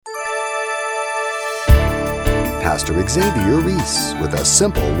Pastor Xavier Reese with a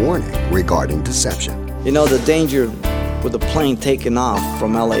simple warning regarding deception. You know, the danger with a plane taking off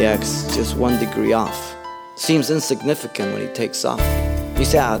from LAX just 1 degree off seems insignificant when he takes off. You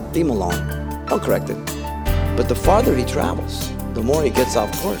say, leave him alone. Don't correct it. But the farther he travels, the more he gets off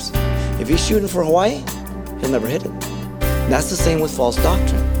course. If he's shooting for Hawaii, he'll never hit it. That's the same with false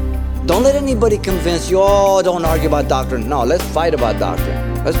doctrine. Don't let anybody convince you, don't argue about doctrine. No, let's fight about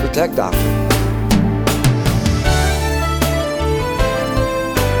doctrine. Let's protect doctrine.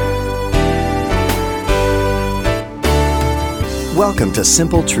 Welcome to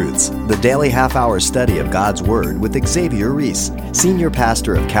Simple Truths, the daily half-hour study of God's Word with Xavier Reese, Senior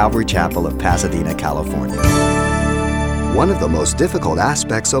Pastor of Calvary Chapel of Pasadena, California. One of the most difficult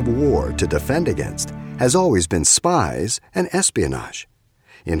aspects of war to defend against has always been spies and espionage.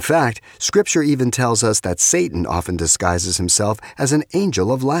 In fact, Scripture even tells us that Satan often disguises himself as an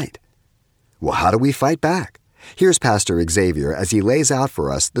angel of light. Well, how do we fight back? Here's Pastor Xavier as he lays out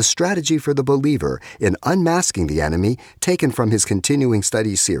for us the strategy for the believer in unmasking the enemy taken from his continuing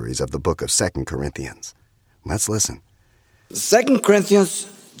study series of the book of 2 Corinthians. Let's listen. 2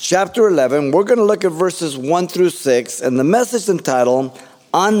 Corinthians chapter 11, we're going to look at verses 1 through 6, and the message entitled,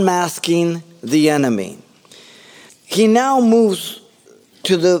 Unmasking the Enemy. He now moves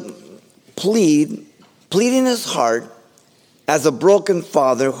to the pleading his heart as a broken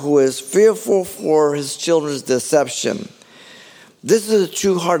father who is fearful for his children's deception. This is the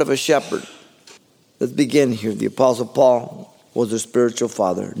true heart of a shepherd. Let's begin here. The Apostle Paul was a spiritual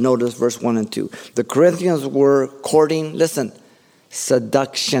father. Notice verse 1 and 2. The Corinthians were courting, listen,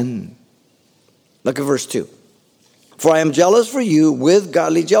 seduction. Look at verse 2. For I am jealous for you with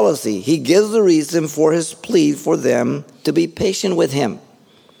godly jealousy. He gives the reason for his plea for them to be patient with him.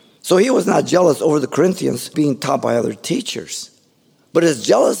 So he was not jealous over the Corinthians being taught by other teachers. But his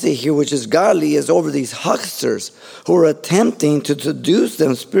jealousy here, which is godly, is over these hucksters who are attempting to seduce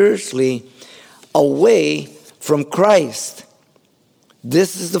them spiritually away from Christ.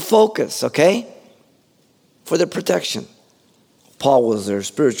 This is the focus, okay? For their protection. Paul was their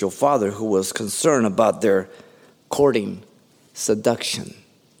spiritual father who was concerned about their courting seduction.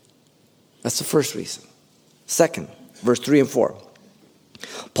 That's the first reason. Second, verse 3 and 4.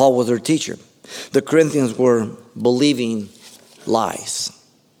 Paul was their teacher. The Corinthians were believing lies.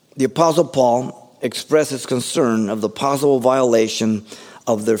 The Apostle Paul expressed his concern of the possible violation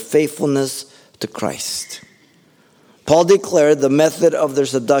of their faithfulness to Christ. Paul declared the method of their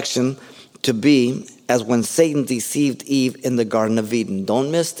seduction to be as when Satan deceived Eve in the Garden of Eden. Don't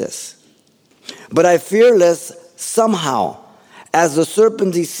miss this. But I fear lest somehow, as the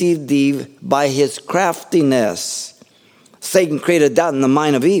serpent deceived Eve by his craftiness, Satan created doubt in the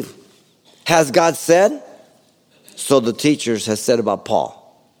mind of Eve. Has God said? So the teachers have said about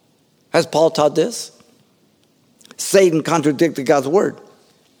Paul. Has Paul taught this? Satan contradicted God's word.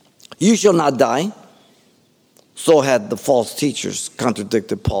 You shall not die. So had the false teachers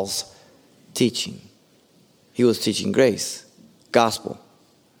contradicted Paul's teaching. He was teaching grace, gospel.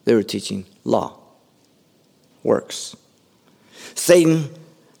 They were teaching law, works. Satan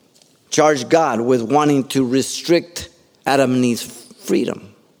charged God with wanting to restrict Adam and Eve's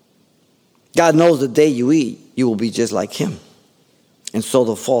freedom. God knows the day you eat, you will be just like him. And so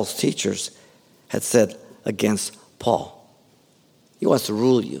the false teachers had said against Paul. He wants to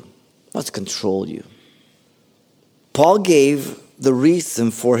rule you. He wants to control you. Paul gave the reason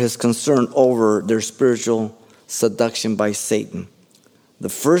for his concern over their spiritual seduction by Satan. The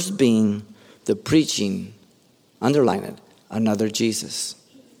first being the preaching, underline it, another Jesus.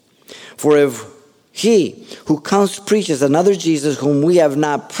 For if he who comes preaches another Jesus whom we have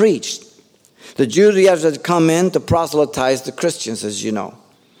not preached, the Judaizers had come in to proselytize the Christians, as you know.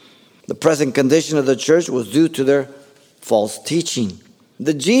 The present condition of the church was due to their false teaching.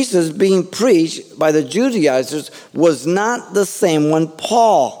 The Jesus being preached by the Judaizers was not the same one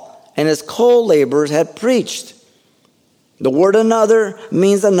Paul and his co-laborers had preached. The word another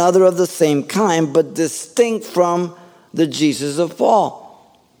means another of the same kind, but distinct from the Jesus of Paul.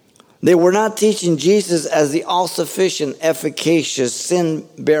 They were not teaching Jesus as the all-sufficient, efficacious,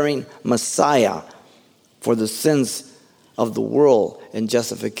 sin-bearing Messiah for the sins of the world and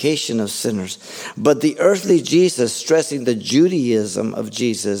justification of sinners, but the earthly Jesus stressing the Judaism of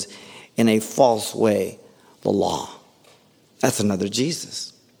Jesus in a false way, the law. That's another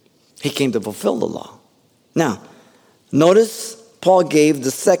Jesus. He came to fulfill the law. Now, notice Paul gave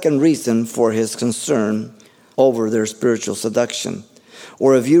the second reason for his concern over their spiritual seduction.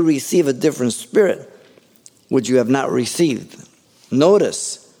 Or if you receive a different spirit, which you have not received.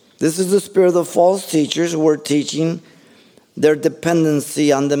 Notice, this is the spirit of the false teachers who are teaching their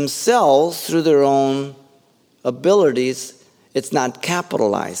dependency on themselves through their own abilities, it's not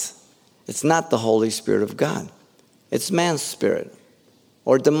capitalized. It's not the Holy Spirit of God. It's man's spirit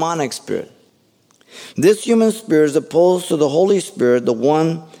or demonic spirit. This human spirit is opposed to the Holy Spirit, the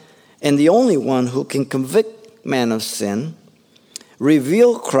one and the only one who can convict man of sin,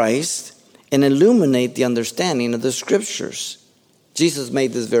 reveal Christ, and illuminate the understanding of the Scriptures. Jesus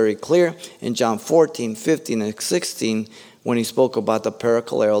made this very clear in John 14, 15, and 16 when he spoke about the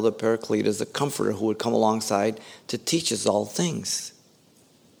Parakaleo, the Paracletus, the Comforter who would come alongside to teach us all things.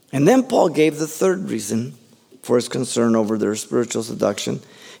 And then Paul gave the third reason for his concern over their spiritual seduction.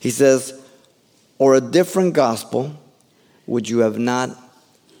 He says, or a different gospel would you have not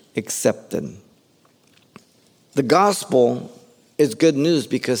accepted. The gospel is good news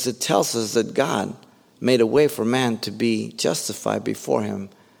because it tells us that God made a way for man to be justified before him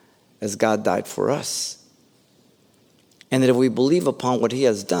as God died for us. And that if we believe upon what he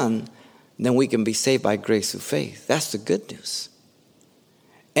has done, then we can be saved by grace through faith. That's the good news.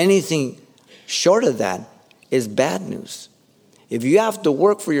 Anything short of that is bad news. If you have to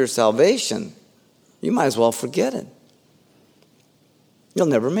work for your salvation, you might as well forget it. You'll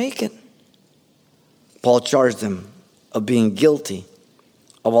never make it. Paul charged them of being guilty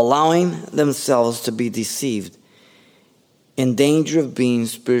of allowing themselves to be deceived, in danger of being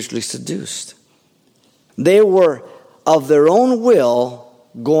spiritually seduced. They were of their own will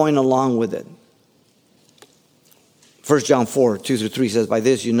going along with it. 1 John 4, 2-3 says, by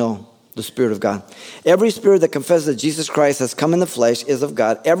this you know the Spirit of God. Every spirit that confesses that Jesus Christ has come in the flesh is of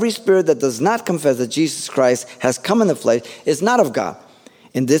God. Every spirit that does not confess that Jesus Christ has come in the flesh is not of God.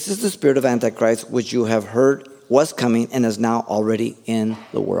 And this is the spirit of Antichrist, which you have heard was coming and is now already in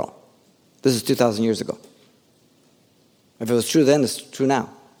the world. This is 2,000 years ago. If it was true then, it's true now.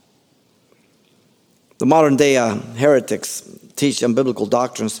 The modern day heretics teach unbiblical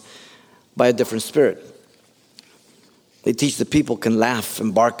doctrines by a different spirit. They teach that people can laugh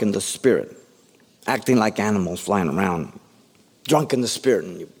and bark in the spirit, acting like animals flying around, drunk in the spirit,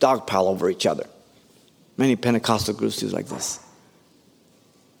 and you dogpile over each other. Many Pentecostal groups do like this.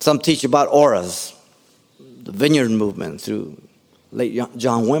 Some teach about auras, the Vineyard movement through late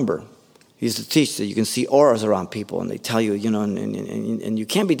John Wimber. He used to teach that you can see auras around people, and they tell you, and you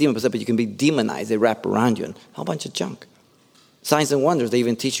can't be demon-possessed, but you can be demonized. They wrap around you, and a whole bunch of junk. Signs and wonders, they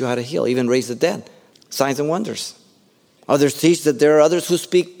even teach you how to heal, even raise the dead. Signs and wonders. Others teach that there are others who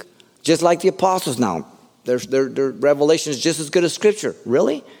speak just like the apostles now. Their revelation is just as good as Scripture.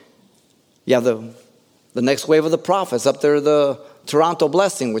 Really? You have the next wave of the prophets. Up there, the Toronto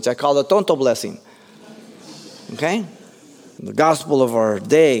blessing, which I call the Tonto blessing. Okay? The gospel of our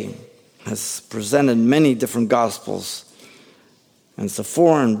day has presented many different gospels. And it's a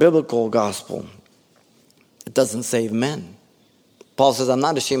foreign biblical gospel. It doesn't save men. Paul says, I'm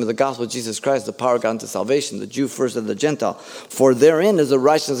not ashamed of the gospel of Jesus Christ, the power of God unto salvation, the Jew first and the Gentile. For therein is the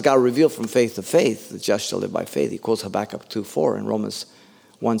righteousness of God revealed from faith to faith. The just shall live by faith. He quotes Habakkuk 2:4 in Romans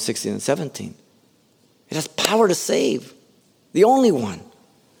 1:16 and 17. It has power to save. The only one.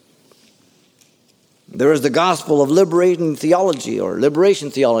 There is the gospel of liberating theology or liberation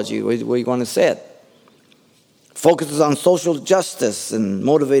theology, where you want to say it. Focuses on social justice and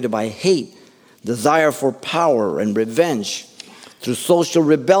motivated by hate, desire for power and revenge through social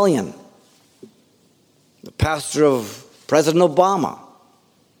rebellion. The pastor of President Obama,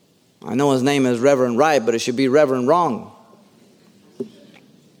 I know his name is Reverend Right, but it should be Reverend Wrong.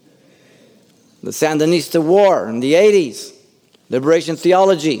 The Sandinista War in the 80s, liberation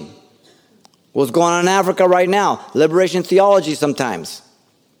theology. What's going on in Africa right now? Liberation theology sometimes.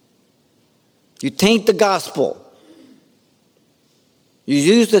 You taint the gospel. You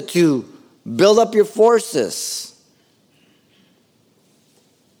use it to build up your forces.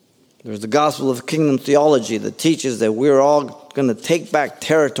 There's the gospel of kingdom theology that teaches that we're all going to take back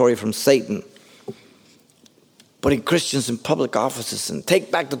territory from Satan. Putting Christians in public offices and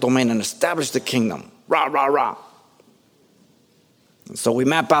take back the domain and establish the kingdom. Rah, rah, rah. And so we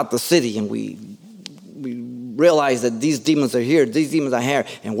map out the city and we realize that these demons are here, these demons are here,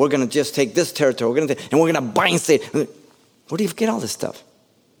 and we're going to just take this territory, and we're going to bind Satan. Where do you get all this stuff?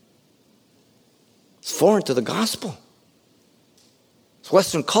 It's foreign to the gospel. It's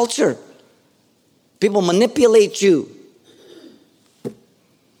Western culture. People manipulate you.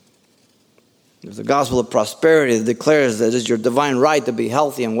 There's the gospel of prosperity that declares that it is your divine right to be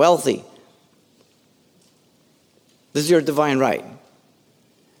healthy and wealthy. This is your divine right.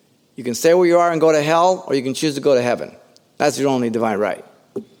 You can stay where you are and go to hell, or you can choose to go to heaven. That's your only divine right.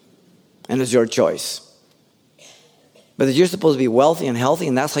 And it's your choice. But that you're supposed to be wealthy and healthy,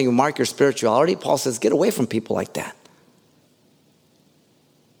 and that's how you mark your spirituality, Paul says, get away from people like that.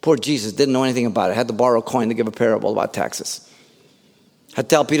 Poor Jesus didn't know anything about it. Had to borrow a coin to give a parable about taxes. Had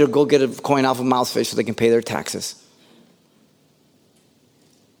to tell Peter to go get a coin off a mousefish so they can pay their taxes.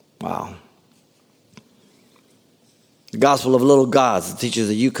 Wow. The gospel of little gods teaches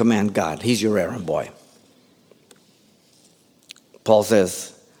that you command God. He's your errand boy. Paul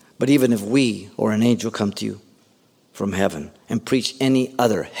says, but even if we or an angel come to you from heaven and preach any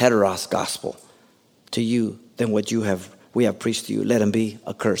other heteros gospel to you than what we have preached to you, let him be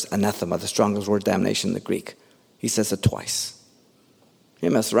accursed. Anathema, the strongest word, damnation in the Greek. He says it twice. You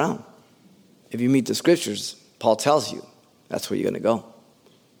mess around. If you meet the scriptures, Paul tells you, that's where you're going to go.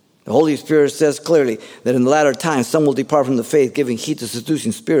 The Holy Spirit says clearly that in the latter times, some will depart from the faith, giving heed to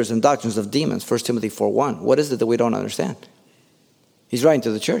seducing spirits and doctrines of demons. 1 Timothy 4:1. What is it that we don't understand? He's writing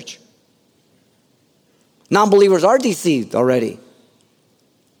to the church. Non-believers are deceived already.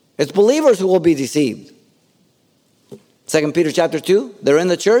 It's believers who will be deceived. 2 Peter chapter 2, they're in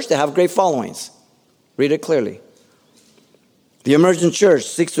the church, they have great followings. Read it clearly. The emergent church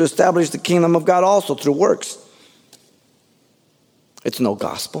seeks to establish the kingdom of God also through works. It's no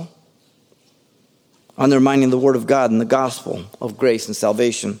gospel. Undermining the word of God and the gospel of grace and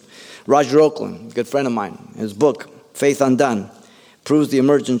salvation. Roger Oakland, a good friend of mine, in his book, Faith Undone, proves the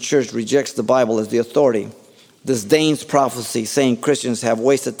emergent church rejects the Bible as the authority, disdains prophecy, saying Christians have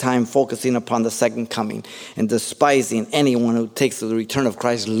wasted time focusing upon the second coming and despising anyone who takes the return of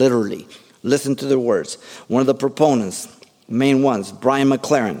Christ literally. Listen to their words. One of the proponents, main ones, Brian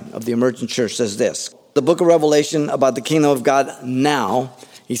McLaren of the emergent church, says this. The book of Revelation about the kingdom of God now,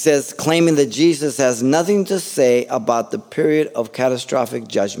 he says, claiming that Jesus has nothing to say about the period of catastrophic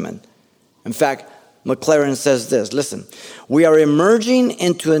judgment. In fact, McLaren says this, listen, we are emerging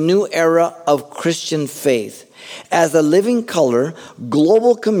into a new era of Christian faith. As a living color,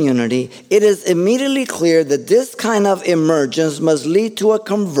 global community, it is immediately clear that this kind of emergence must lead to a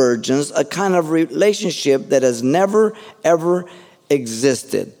convergence, a kind of relationship that has never, ever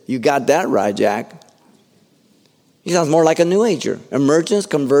existed. You got that right, Jack. He sounds more like a New Ager. Emergence,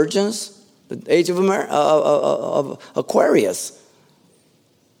 convergence, the age of Aquarius.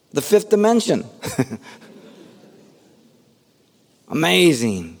 The fifth dimension.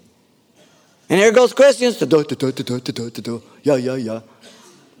 Amazing. And here goes Christians. Yeah.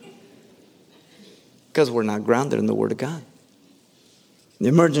 Because we're not grounded in the Word of God. The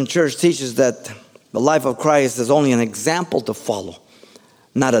emergent church teaches that the life of Christ is only an example to follow,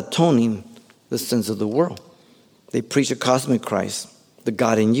 not atoning the sins of the world. They preach a cosmic Christ, the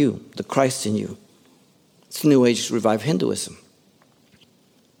God in you, the Christ in you. It's New Age revived Hinduism.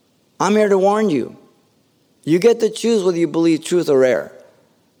 I'm here to warn you. You get to choose whether you believe truth or error.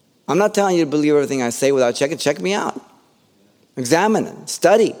 I'm not telling you to believe everything I say without checking. Check me out. Examine it.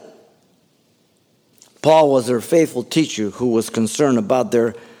 Study. Paul was their faithful teacher who was concerned about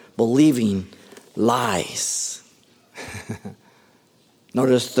their believing lies.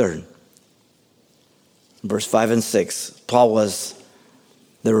 Notice third. Verse 5 and 6. Paul was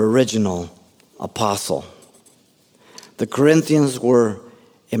their original apostle. The Corinthians were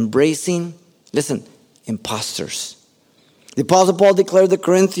embracing, listen, imposters. The Apostle Paul declared the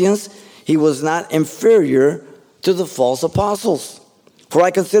Corinthians he was not inferior to the false apostles. For I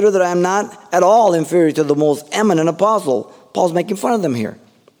consider that I am not at all inferior to the most eminent apostle. Paul's making fun of them here.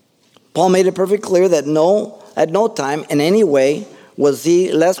 Paul made it perfectly clear that at no time in any way was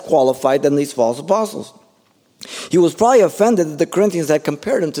he less qualified than these false apostles. He was probably offended that the Corinthians had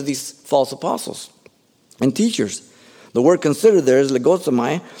compared him to these false apostles and teachers. The word considered there is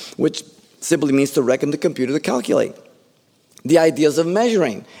logosomai, which simply means to reckon, to compute, to calculate. The ideas of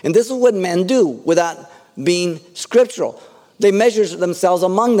measuring. And this is what men do without being scriptural. They measure themselves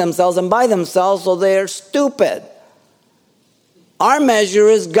among themselves and by themselves, so they're stupid. Our measure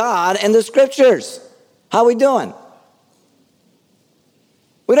is God and the scriptures. How are we doing?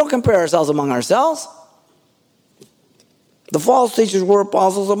 We don't compare ourselves among ourselves. The false teachers were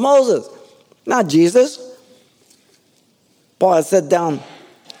apostles of Moses, not Jesus. Paul had sat down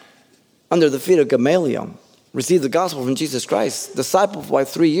under the feet of Gamaliel, received the gospel from Jesus Christ, discipled by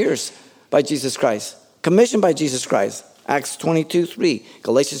 3 years by Jesus Christ, commissioned by Jesus Christ. Acts 22:3,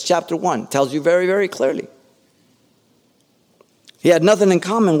 Galatians chapter 1 tells you very, very clearly. He had nothing in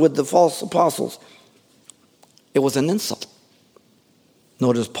common with the false apostles. It was an insult.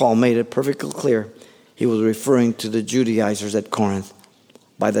 Notice Paul made it perfectly clear. He was referring to the Judaizers at Corinth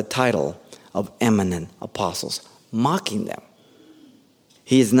by the title of eminent apostles, mocking them.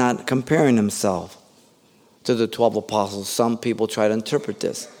 He is not comparing himself to the 12 apostles. Some people try to interpret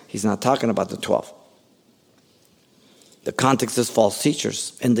this. He's not talking about the 12. The context is false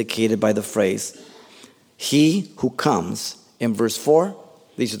teachers, indicated by the phrase, he who comes, in verse 4,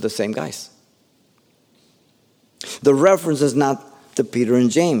 These are the same guys. The reference is not to Peter and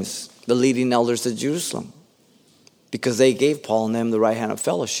James, the leading elders of Jerusalem, because they gave Paul and them the right hand of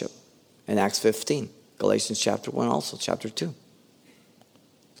fellowship in Acts 15, Galatians chapter 1, also chapter 2.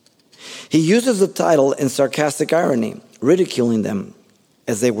 He uses the title in sarcastic irony, ridiculing them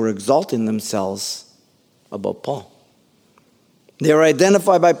as they were exalting themselves above Paul. They are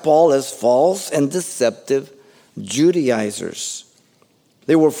identified by Paul as false and deceptive Judaizers.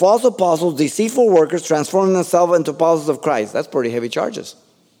 They were false apostles, deceitful workers, transforming themselves into apostles of Christ. That's pretty heavy charges.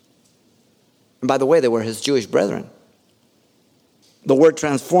 And by the way, they were his Jewish brethren. The word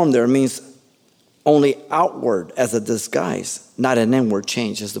transform there means only outward as a disguise, not an inward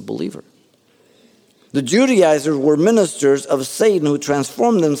change as the believer. The Judaizers were ministers of Satan who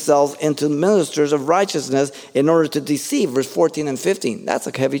transformed themselves into ministers of righteousness in order to deceive. Verse 14 and 15. That's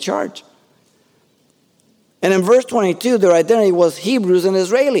a heavy charge. And in verse 22, their identity was Hebrews and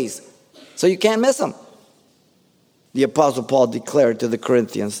Israelis. So you can't miss them. The Apostle Paul declared to the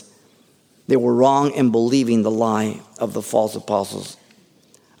Corinthians they were wrong in believing the lie of the false apostles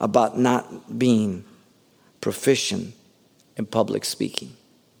about not being proficient in public speaking.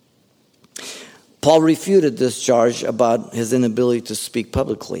 Paul refuted this charge about his inability to speak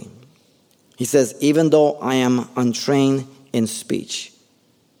publicly. He says, even though I am untrained in speech.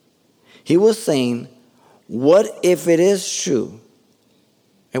 He was saying, what if it is true?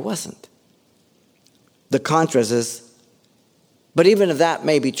 It wasn't. The contrast is, but even if that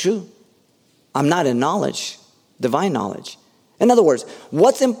may be true, I'm not in knowledge, divine knowledge. In other words,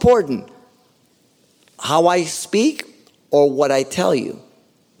 what's important? How I speak or what I tell you?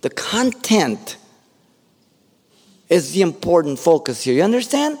 The content is the important focus here. You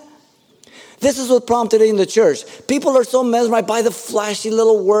understand? This is what's problem today in the church. People are so mesmerized by the flashy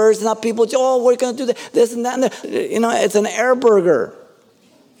little words. Now people, we're going to do this and that. And that. You know, it's an air burger.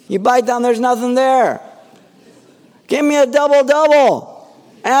 You bite down, there's nothing there. Give me a double-double,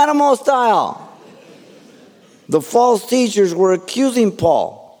 animal style. The false teachers were accusing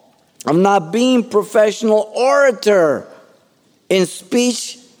Paul of not being professional orator in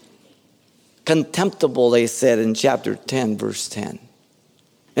speech. Contemptible, they said in chapter 10, verse 10.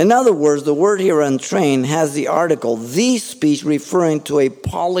 In other words, the word here, untrained, has the article, the speech, referring to a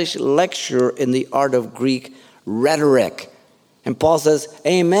polished lecture in the art of Greek rhetoric. And Paul says,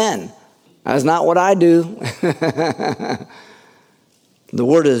 amen. That's not what I do. The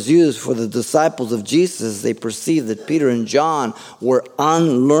word is used for the disciples of Jesus. They perceived that Peter and John were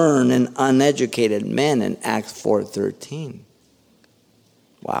unlearned and uneducated men in Acts 4:13.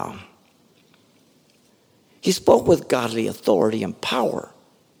 Wow. He spoke with godly authority and power.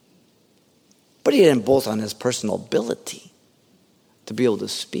 But he didn't boast on his personal ability to be able to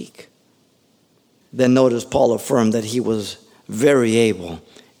speak. Then notice Paul affirmed that he was very able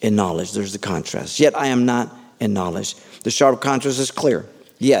in knowledge. There's the contrast. Yet I am not in knowledge. The sharp contrast is clear.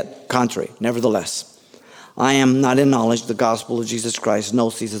 Yet, contrary, nevertheless. I am not in knowledge. The gospel of Jesus Christ.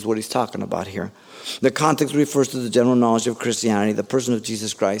 Gnosis is what he's talking about here. The context refers to the general knowledge of Christianity, the person of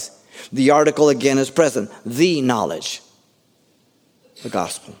Jesus Christ. The article again is present. The knowledge. The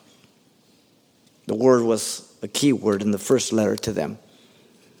gospel. The word was a key word in the first letter to them,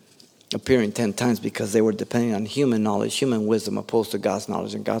 appearing 10 times because they were depending on human knowledge, human wisdom, opposed to God's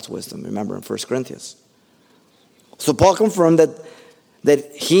knowledge and God's wisdom. Remember in 1 Corinthians. So Paul confirmed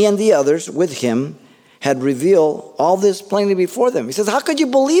that he and the others with him had revealed all this plainly before them. He says, how could you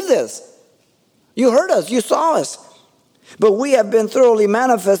believe this? You heard us, you saw us. But we have been thoroughly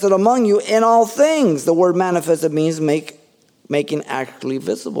manifested among you in all things. The word manifested means making actually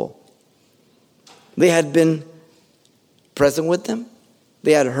visible. They had been present with them.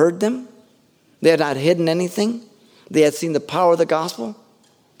 They had heard them. They had not hidden anything. They had seen the power of the gospel.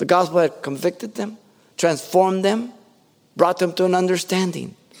 The gospel had convicted them, transformed them, brought them to an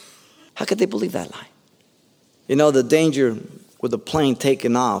understanding. How could they believe that lie? You know, the danger with a plane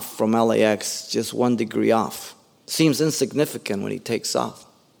taking off from LAX just 1 degree off seems insignificant when he takes off.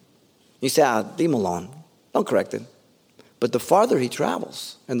 You say, leave him alone. Don't correct it. But the farther he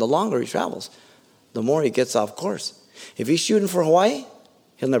travels and the longer he travels, the more he gets off course. If he's shooting for Hawaii,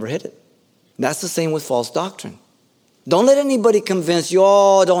 he'll never hit it. That's the same with false doctrine. Don't let anybody convince you,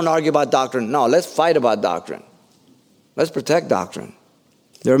 don't argue about doctrine. No, let's fight about doctrine. Let's protect doctrine.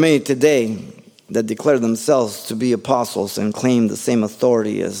 There are many today that declare themselves to be apostles and claim the same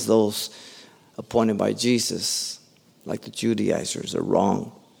authority as those appointed by Jesus, like the Judaizers. Are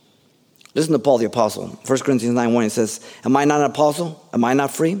wrong. Listen to Paul the apostle. 1 Corinthians 9:1, it says, am I not an apostle? Am I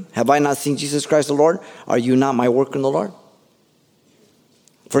not free? Have I not seen Jesus Christ the Lord? Are you not my work in the Lord?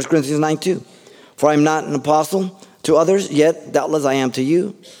 1 Corinthians 9:2, for I am not an apostle, To others, yet doubtless I am to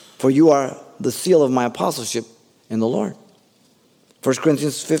you, for you are the seal of my apostleship in the Lord. 1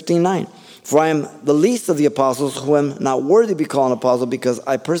 Corinthians 15:9. For I am the least of the apostles, who am not worthy to be called an apostle, because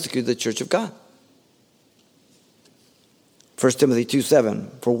I persecute the church of God. 1 Timothy 2:7.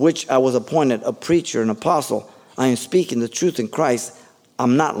 For which I was appointed a preacher, an apostle. I am speaking the truth in Christ.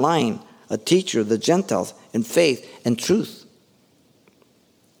 I'm not lying. A teacher of the Gentiles in faith and truth.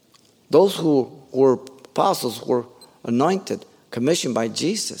 Those who were apostles were anointed, commissioned by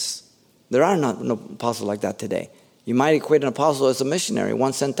Jesus. There are no apostles like that today. You might equate an apostle as a missionary,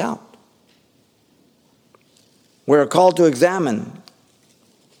 one sent out. We're called to examine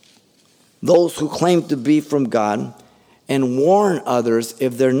those who claim to be from God and warn others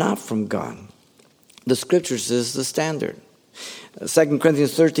if they're not from God. The scriptures is the standard. 2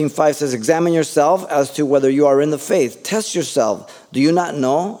 Corinthians 13:5 says, examine yourself as to whether you are in the faith. Test yourself. Do you not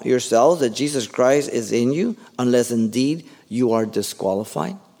know yourselves that Jesus Christ is in you, unless indeed you are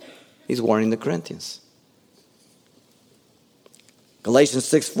disqualified? He's warning the Corinthians. Galatians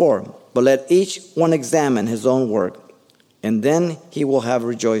 6:4, but let each one examine his own work, and then he will have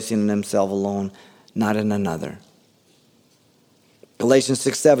rejoicing in himself alone, not in another. Galatians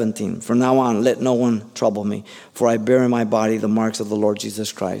 6:17, from now on let no one trouble me, for I bear in my body the marks of the Lord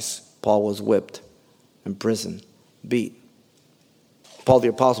Jesus Christ. Paul was whipped, imprisoned, beat. Paul the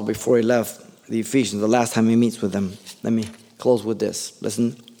apostle, before he left the Ephesians, the last time he meets with them, let me close with this.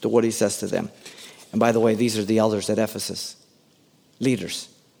 Listen to what he says to them. And by the way, these are the elders at Ephesus, leaders.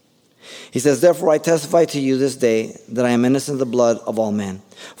 He says, therefore I testify to you this day that I am innocent of the blood of all men.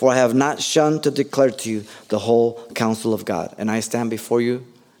 For I have not shunned to declare to you the whole counsel of God. And I stand before you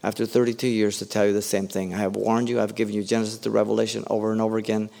after 32 years to tell you the same thing. I have warned you, I have given you Genesis to Revelation over and over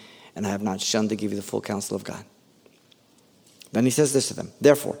again, and I have not shunned to give you the full counsel of God. Then he says this to them,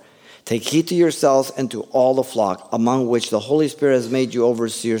 therefore, take heed to yourselves and to all the flock, among which the Holy Spirit has made you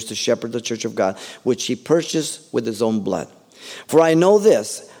overseers to shepherd the church of God, which he purchased with his own blood. For I know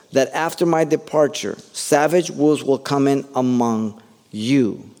this, that after my departure, savage wolves will come in among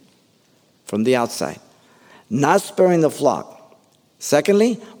you from the outside, not sparing the flock.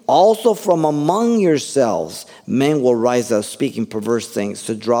 Secondly, also from among yourselves, men will rise up speaking perverse things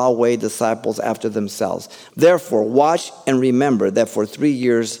to draw away disciples after themselves. Therefore, watch and remember that for 3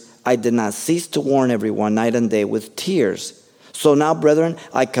 years I did not cease to warn everyone night and day with tears. So now, brethren,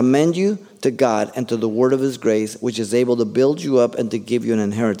 I commend you to God and to the word of his grace, which is able to build you up and to give you an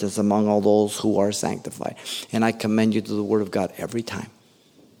inheritance among all those who are sanctified. And I commend you to the word of God every time.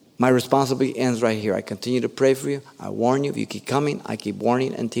 My responsibility ends right here. I continue to pray for you. I warn you. If you keep coming, I keep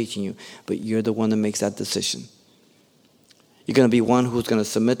warning and teaching you. But you're the one that makes that decision. You're going to be one who's going to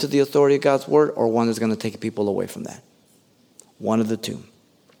submit to the authority of God's word, or one that's going to take people away from that. One of the two.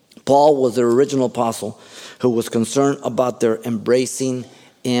 Paul was the original apostle who was concerned about their embracing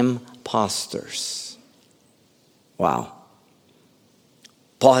imposters. Wow.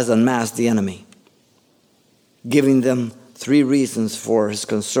 Paul has unmasked the enemy, giving them 3 reasons for his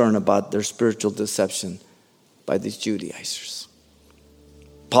concern about their spiritual deception by these Judaizers.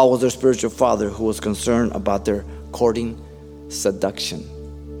 Paul was their spiritual father who was concerned about their courting seduction.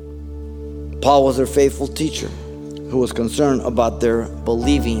 Paul was their faithful teacher who was concerned about their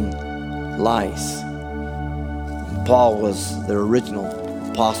believing lies. Paul was their original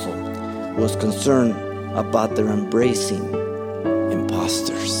apostle who was concerned about their embracing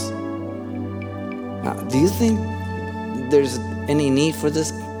imposters. Now, do you think there's any need for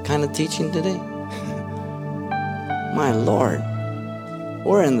this kind of teaching today? My Lord,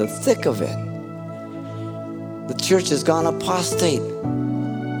 we're in the thick of it. The church has gone apostate.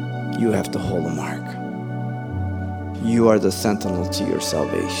 You have to hold a mark. You are the sentinel to your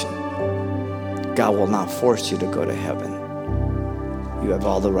salvation. God will not force you to go to heaven. You have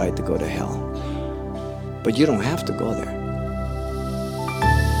all the right to go to hell. But you don't have to go there.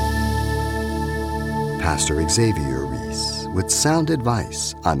 Pastor Xavier Reese with sound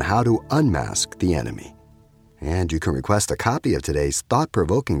advice on how to unmask the enemy. And you can request a copy of today's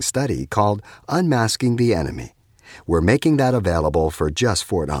thought-provoking study called Unmasking the Enemy. We're making that available for just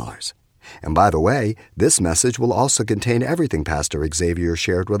 $4. And by the way, this message will also contain everything Pastor Xavier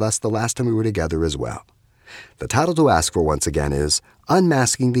shared with us the last time we were together as well. The title to ask for once again is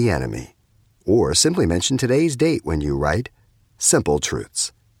Unmasking the Enemy. Or simply mention today's date when you write Simple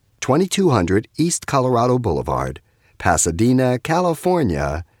Truths, 2200 East Colorado Boulevard, Pasadena,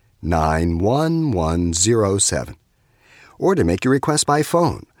 California, 91107. Or to make your request by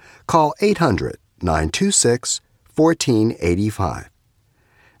phone, call 800-926-1485.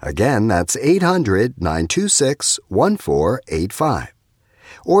 Again, that's 800-926-1485.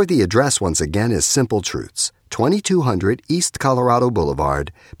 Or the address once again is Simple Truths, 2200 East Colorado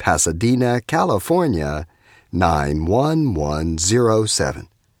Boulevard, Pasadena, California, 91107.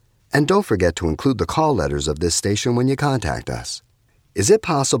 And don't forget to include the call letters of this station when you contact us. Is it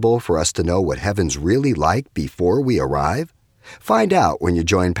possible for us to know what heaven's really like before we arrive? Find out when you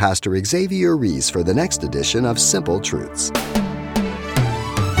join Pastor Xavier Reese for the next edition of Simple Truths.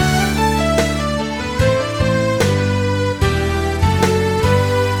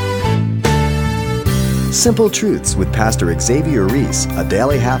 Simple Truths with Pastor Xavier Reese, a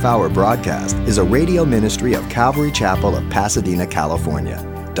daily half-hour broadcast, is a radio ministry of Calvary Chapel of Pasadena, California.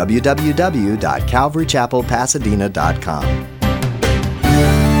 www.calvarychapelpasadena.com.